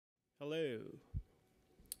Hello.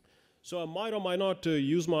 So I might or might not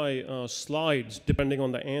use my slides depending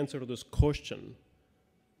on the answer to this question.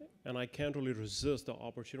 And I can't really resist the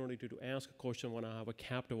opportunity to ask a question when I have a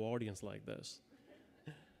captive audience like this.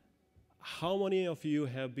 How many of you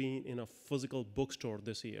have been in a physical bookstore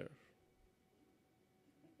this year?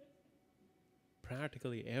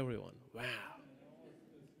 Practically everyone. Wow.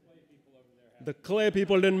 The clay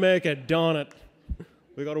people didn't make it, darn it.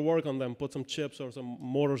 We got to work on them, put some chips or some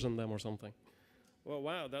motors in them or something. Well,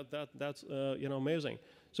 wow, that's amazing.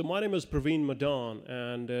 So my name is Praveen Madan,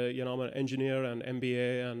 and I'm an engineer and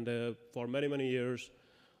MBA, and for many, many years,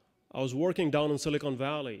 I was working down in Silicon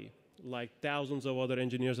Valley, like thousands of other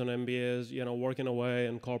engineers and MBAs, working away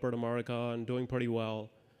in corporate America and doing pretty well.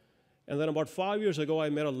 And then about 5 years ago, I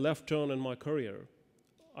made a left turn in my career.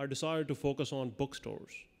 I decided to focus on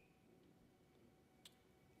bookstores.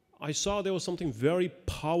 I saw there was something very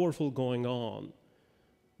powerful going on,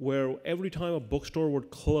 where every time a bookstore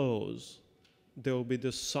would close, there would be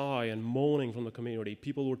this sigh and moaning from the community.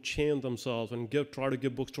 People would chain themselves and try to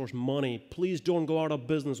give bookstores money. Please don't go out of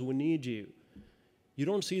business, we need you. You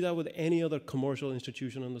don't see that with any other commercial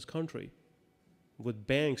institution in this country. With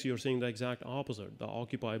banks, you're seeing the exact opposite, the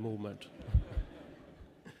Occupy movement.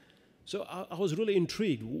 So I was really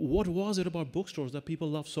intrigued. What was it about bookstores that people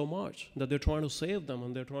love so much, that they're trying to save them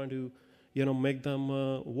and they're trying to make them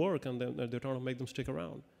work, and they're trying to make them stick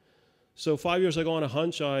around? So 5 years ago on a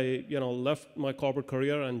hunch, I left my corporate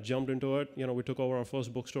career and jumped into it. We took over our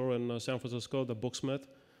first bookstore in San Francisco, the Booksmith.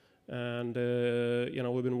 And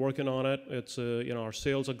we've been working on it. It's our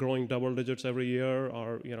sales are growing double digits every year.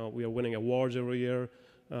 We are winning awards every year,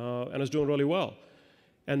 and it's doing really well.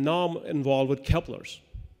 And now I'm involved with Keplers.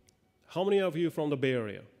 How many of you from the Bay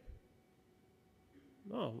Area?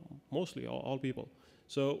 Oh, mostly all people.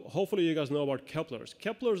 So hopefully you guys know about Keplers.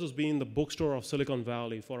 Keplers has been the bookstore of Silicon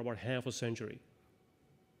Valley for about half a century.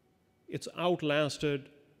 It's outlasted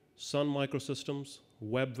Sun Microsystems,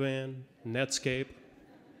 Webvan, Netscape,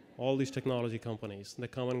 all these technology companies. They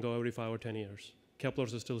come and go every 5 or 10 years.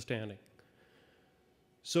 Keplers is still standing.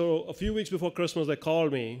 So a few weeks before Christmas, they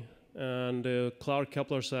called me, and Clark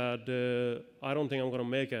Kepler said, I don't think I'm going to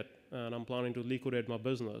make it, and I'm planning to liquidate my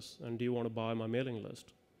business, and do you want to buy my mailing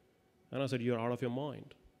list? And I said, you're out of your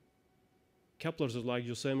mind. Keplers is like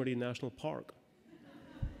Yosemite National Park.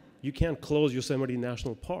 You can't close Yosemite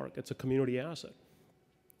National Park. It's a community asset.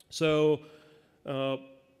 So,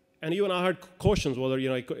 and even I had questions whether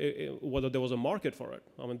there was a market for it.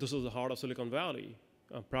 I mean, this is the heart of Silicon Valley.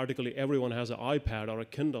 Practically everyone has an iPad or a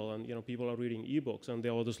Kindle, and people are reading ebooks, and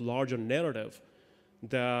there was this larger narrative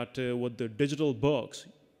that with the digital books,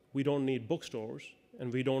 we don't need bookstores,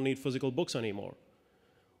 and we don't need physical books anymore.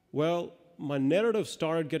 Well, my narrative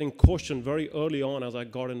started getting questioned very early on as I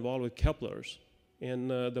got involved with Keplers. In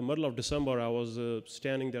the middle of December, I was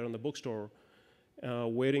standing there in the bookstore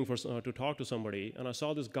waiting to talk to somebody, and I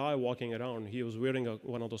saw this guy walking around. He was wearing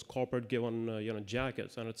one of those corporate given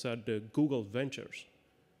jackets, and it said Google Ventures.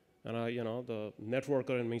 And the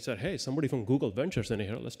networker in me said, hey, somebody from Google Ventures in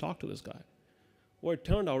here, let's talk to this guy. Well, it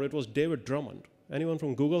turned out it was David Drummond. Anyone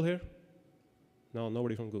from Google here? No,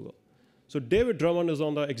 nobody from Google. So David Drummond is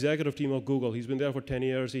on the executive team of Google. He's been there for 10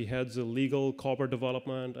 years. He heads the legal corporate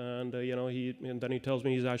development, and then he tells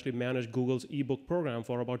me he's actually managed Google's ebook program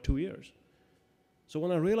for about 2 years. So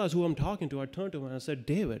when I realized who I'm talking to, I turned to him and I said,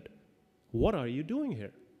 David, what are you doing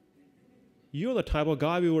here? You're the type of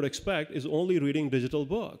guy we would expect is only reading digital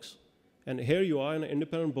books. And here you are in an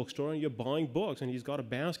independent bookstore, and you're buying books, and he's got a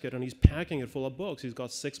basket, and he's packing it full of books. He's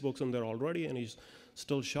got 6 books in there already, and he's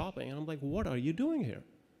still shopping. And I'm like, what are you doing here?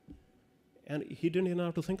 And he didn't even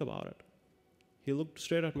have to think about it. He looked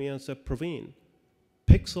straight at me and said, Praveen,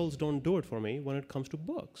 pixels don't do it for me when it comes to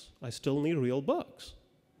books. I still need real books.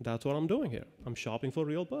 That's what I'm doing here. I'm shopping for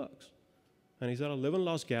real books. And he said, I live in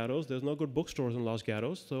Los Gatos. There's no good bookstores in Los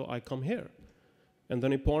Gatos, so I come here. And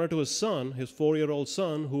then he pointed to his son, his 4-year-old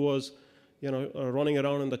son, who was running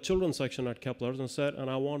around in the children's section at Keplers, and said, and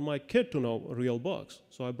I want my kid to know real books,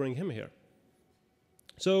 so I bring him here.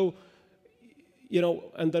 So,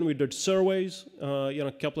 and then we did surveys.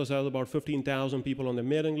 Keplers has about 15,000 people on the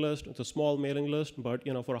mailing list. It's a small mailing list, but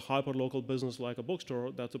for a hyper-local business like a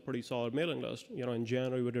bookstore, that's a pretty solid mailing list. In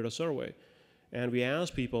January, we did a survey, and we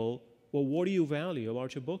asked people, well, what do you value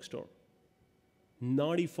about your bookstore?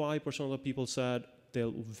 95% of the people said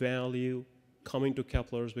they'll value coming to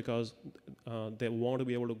Keplers because they want to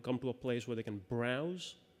be able to come to a place where they can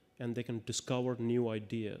browse and they can discover new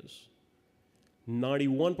ideas.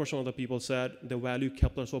 91% of the people said they value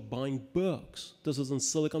Keplers for buying books. This is in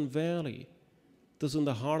Silicon Valley. This is in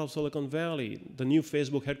the heart of Silicon Valley. The new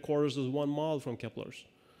Facebook headquarters is 1 mile from Keplers.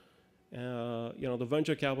 The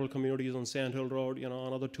venture capital communities on Sand Hill Road,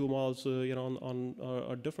 another 2 miles, on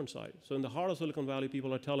a different side. So in the heart of Silicon Valley,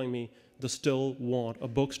 people are telling me they still want a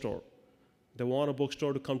bookstore. They want a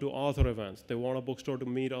bookstore to come to author events. They want a bookstore to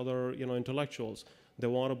meet other, intellectuals. They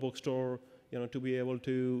want a bookstore, to be able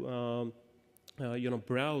to,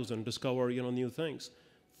 browse and discover, new things.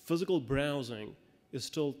 Physical browsing is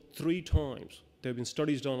still 3 times. There have been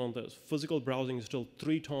studies done on this. Physical browsing is still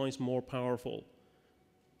 3 times more powerful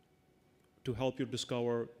to help you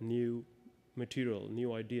discover new material,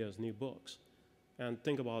 new ideas, new books. And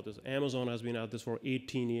think about this. Amazon has been at this for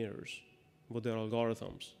 18 years with their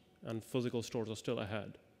algorithms, and physical stores are still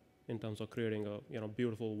ahead in terms of creating a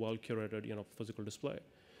beautiful, well-curated physical display.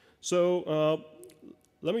 So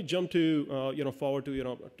let me jump to forward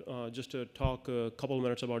to just to talk a couple of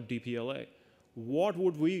minutes about DPLA. What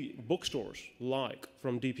would we bookstores like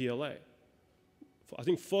from DPLA? I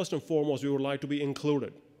think first and foremost, we would like to be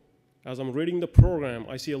included. As I'm reading the program,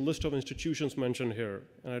 I see a list of institutions mentioned here,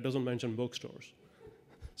 and it doesn't mention bookstores.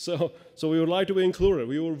 So we would like to be included.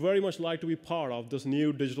 We would very much like to be part of this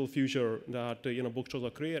new digital future that bookstores are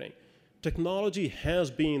creating. Technology has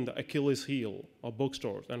been the Achilles heel of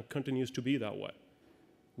bookstores and continues to be that way.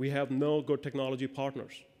 We have no good technology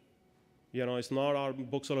partners. It's not our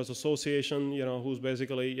Booksellers Association, who's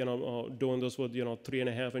basically doing this with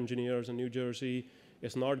 3.5 engineers in New Jersey.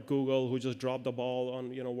 It's not Google, who just dropped the ball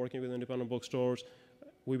on working with independent bookstores.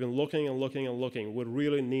 We've been looking and looking and looking. We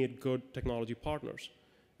really need good technology partners.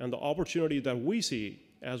 And the opportunity that we see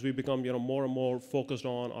as we become more and more focused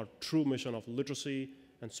on our true mission of literacy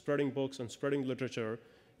and spreading books and spreading literature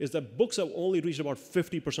is that books have only reached about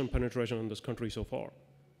 50% penetration in this country so far.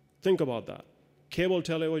 Think about that. Cable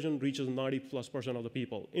television reaches 90+% of the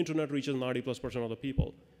people. Internet reaches 90+% of the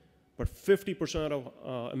people. But 50%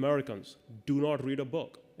 of Americans do not read a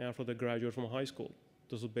book after they graduate from high school.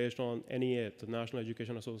 This is based on NEA, the National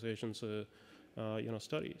Education Association's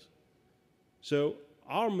studies. So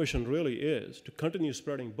our mission really is to continue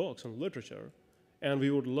spreading books and literature, and we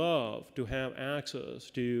would love to have access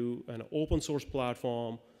to an open source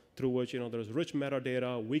platform through which there's rich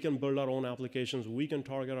metadata. We can build our own applications. We can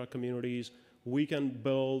target our communities. We can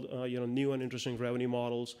build new and interesting revenue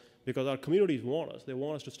models, because our communities want us. They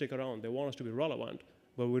want us to stick around. They want us to be relevant.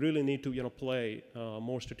 But we really need to play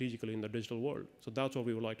more strategically in the digital world. So that's what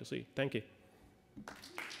we would like to see. Thank you.